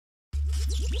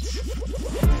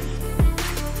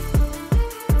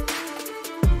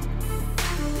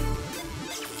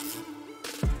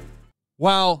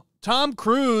While Tom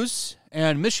Cruise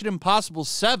and Mission Impossible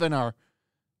 7 are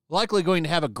likely going to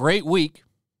have a great week,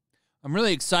 I'm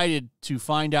really excited to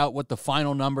find out what the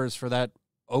final numbers for that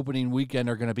opening weekend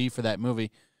are going to be for that movie,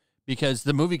 because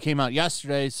the movie came out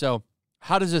yesterday. So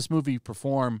how does this movie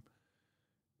perform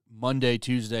Monday,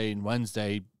 Tuesday, and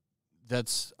Wednesday?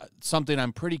 That's something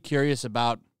I'm pretty curious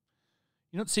about.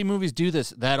 You don't see movies do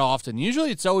this that often.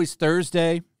 Usually it's always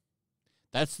Thursday.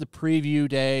 That's the preview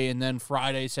day, and then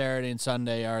Friday, Saturday, and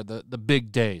Sunday are the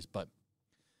big days. But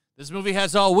this movie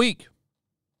has all week.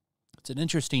 It's an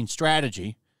interesting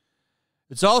strategy.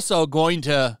 It's also going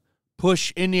to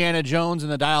push Indiana Jones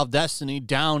and the Dial of Destiny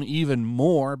down even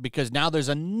more, because now there's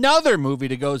another movie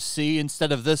to go see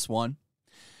instead of this one.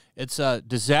 It's a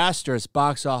disastrous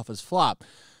box office flop.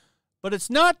 But it's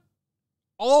not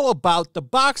all about the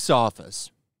box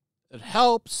office. It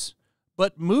helps.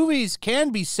 But movies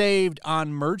can be saved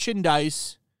on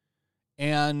merchandise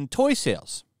and toy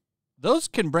sales. Those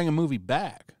can bring a movie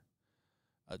back.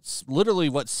 It's literally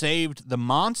what saved the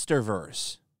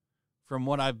Monsterverse, from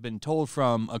what I've been told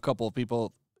from a couple of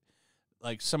people.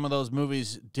 Like, some of those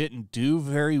movies didn't do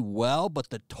very well, but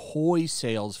the toy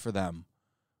sales for them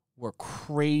were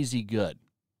crazy good.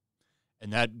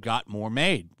 And that got more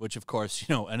made, which, of course,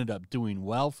 ended up doing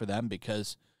well for them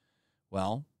because,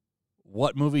 well,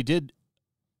 what movie did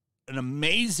an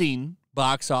amazing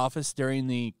box office during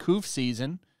the Koof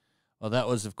season? Well, that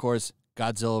was, of course,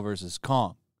 Godzilla vs.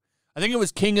 Kong. I think it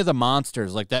was King of the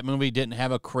Monsters. Like, that movie didn't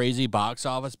have a crazy box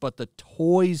office, but the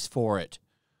toys for it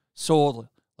sold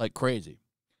like crazy.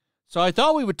 So I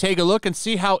thought we would take a look and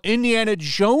see how Indiana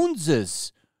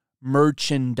Jones's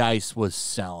merchandise was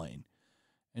selling.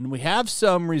 And we have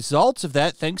some results of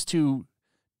that thanks to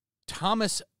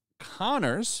Thomas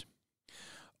Connors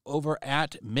over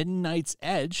at Midnight's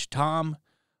Edge. Tom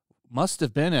must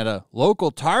have been at a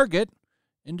local Target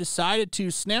and decided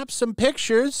to snap some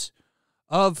pictures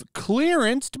of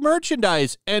clearanced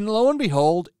merchandise. And lo and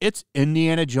behold, it's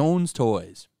Indiana Jones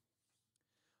toys.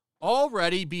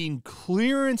 Already being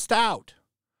clearanced out.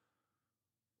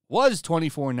 Was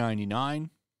 $24.99.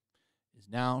 Is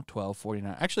now $12.49.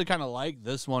 I actually kind of like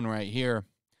this one right here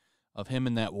of him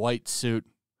in that white suit.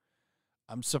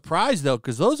 I'm surprised, though,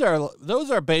 because those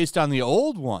are based on the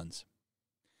old ones.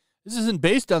 This isn't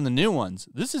based on the new ones.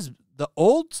 This is the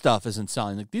old stuff isn't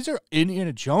selling. Like, these are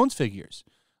Indiana Jones figures.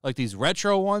 Like these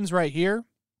retro ones right here,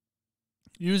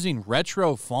 using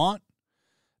retro font.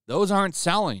 Those aren't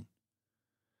selling.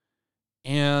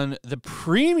 And the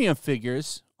premium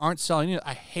figures aren't selling either.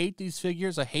 I hate these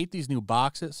figures. I hate these new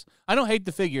boxes. I don't hate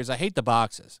the figures. I hate the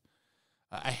boxes.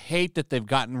 I hate that they've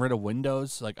gotten rid of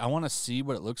windows. Like, I want to see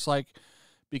what it looks like,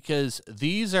 because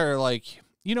these are like,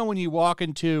 when you walk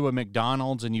into a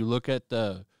McDonald's and you look at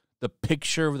the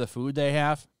picture of the food they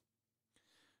have,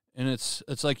 and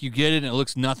it's like you get it and it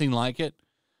looks nothing like it.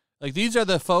 Like, these are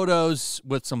the photos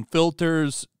with some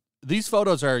filters. These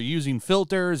photos are using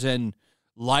filters and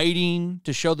lighting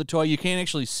to show the toy. You can't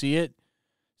actually see it.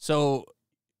 So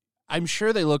I'm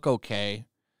sure they look okay,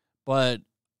 but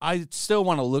I still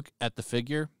want to look at the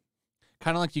figure,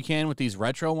 kind of like you can with these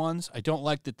retro ones. I don't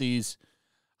like that these,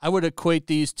 I would equate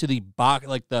these to the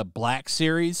Black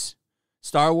Series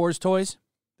Star Wars toys.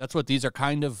 That's what these are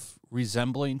kind of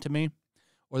resembling to me.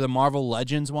 Or the Marvel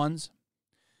Legends ones.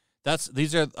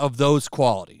 These are of those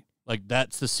quality. Like,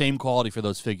 that's the same quality for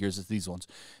those figures as these ones.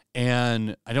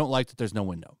 And I don't like that there's no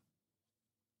window.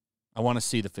 I want to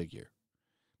see the figure.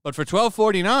 But for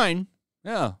 $12.49,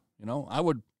 yeah, I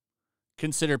would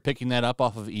consider picking that up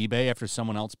off of eBay after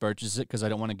someone else purchases it, because I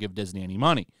don't want to give Disney any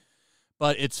money.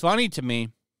 But it's funny to me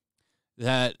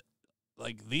that,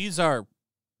 like,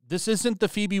 this isn't the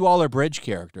Phoebe Waller-Bridge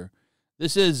character.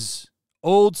 This is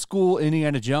old school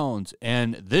Indiana Jones,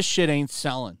 and this shit ain't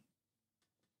selling.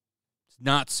 It's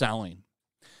not selling.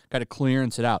 Got to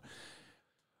clearance it out.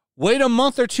 Wait a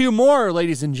month or two more,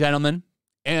 ladies and gentlemen,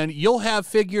 and you'll have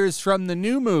figures from the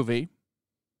new movie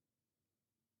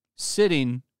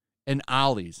sitting in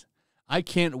Ollie's. I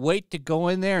can't wait to go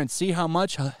in there and see how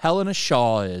much Helena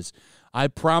Shaw is. I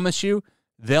promise you,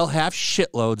 they'll have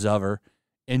shitloads of her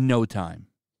in no time.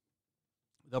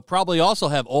 They'll probably also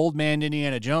have Old Man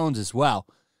Indiana Jones as well,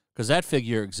 because that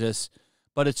figure exists.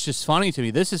 But it's just funny to me.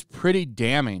 This is pretty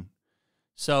damning.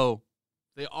 So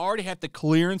they already have to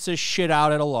clearance this shit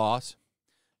out at a loss.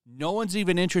 No one's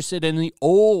even interested in the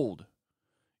old,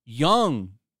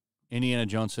 young Indiana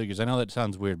Jones figures. I know that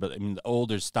sounds weird, but I mean the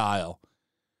older style.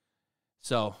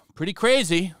 So pretty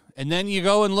crazy. And then you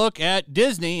go and look at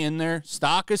Disney, and their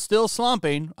stock is still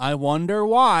slumping. I wonder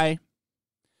why.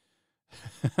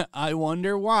 I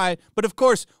wonder why. But, of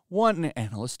course, one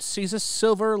analyst sees a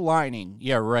silver lining.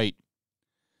 Yeah, right.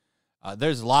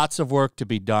 There's lots of work to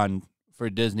be done for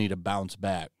Disney to bounce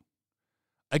back.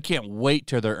 I can't wait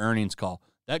till their earnings call.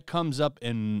 That comes up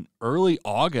in early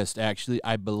August, actually,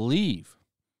 I believe.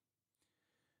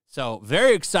 So,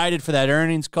 very excited for that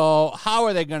earnings call. How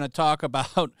are they going to talk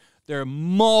about their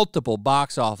multiple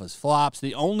box office flops?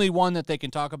 The only one that they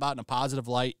can talk about in a positive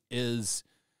light is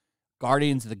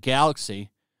Guardians of the Galaxy.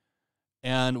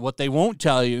 And what they won't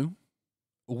tell you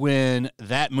when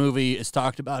that movie is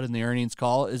talked about in the earnings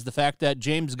call is the fact that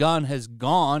James Gunn has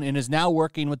gone and is now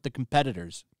working with the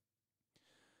competitors.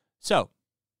 So,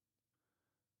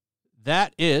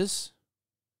 that is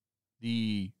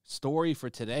the story for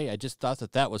today. I just thought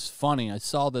that was funny. I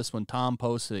saw this when Tom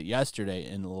posted it yesterday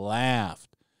and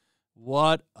laughed.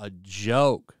 What a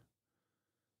joke.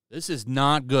 This is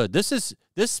not good. This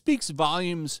speaks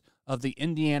volumes of the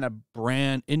Indiana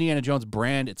Jones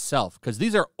brand itself, because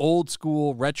these are old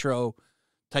school retro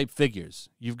type figures.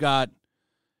 You've got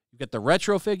the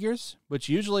retro figures, which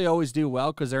usually always do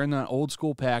well because they're in the old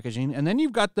school packaging, and then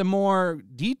you've got the more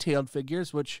detailed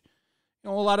figures, which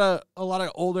a lot of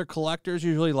older collectors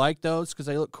usually like those because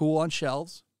they look cool on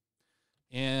shelves.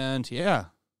 And yeah,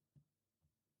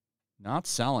 not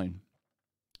selling.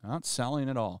 Not selling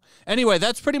at all. Anyway,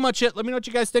 that's pretty much it. Let me know what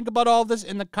you guys think about all of this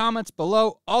in the comments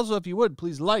below. Also, if you would,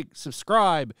 please like,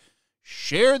 subscribe,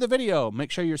 share the video.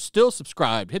 Make sure you're still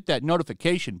subscribed. Hit that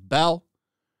notification bell.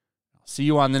 I'll see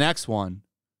you on the next one.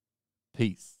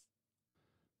 Peace.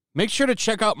 Make sure to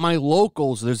check out my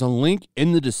locals. There's a link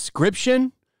in the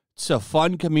description. It's a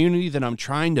fun community that I'm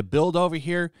trying to build over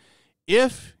here.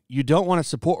 If you don't want to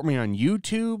support me on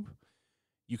YouTube,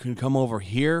 you can come over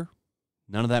here.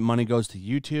 None of that money goes to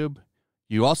YouTube.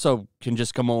 You also can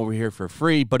just come over here for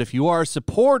free. But if you are a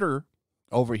supporter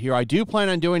over here, I do plan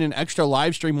on doing an extra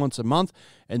live stream once a month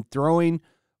and throwing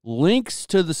links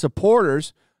to the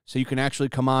supporters so you can actually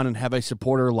come on and have a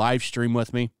supporter live stream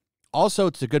with me. Also,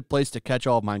 it's a good place to catch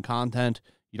all of my content.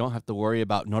 You don't have to worry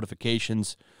about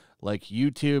notifications like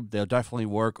YouTube. They'll definitely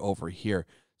work over here.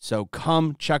 So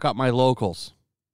come check out my locals.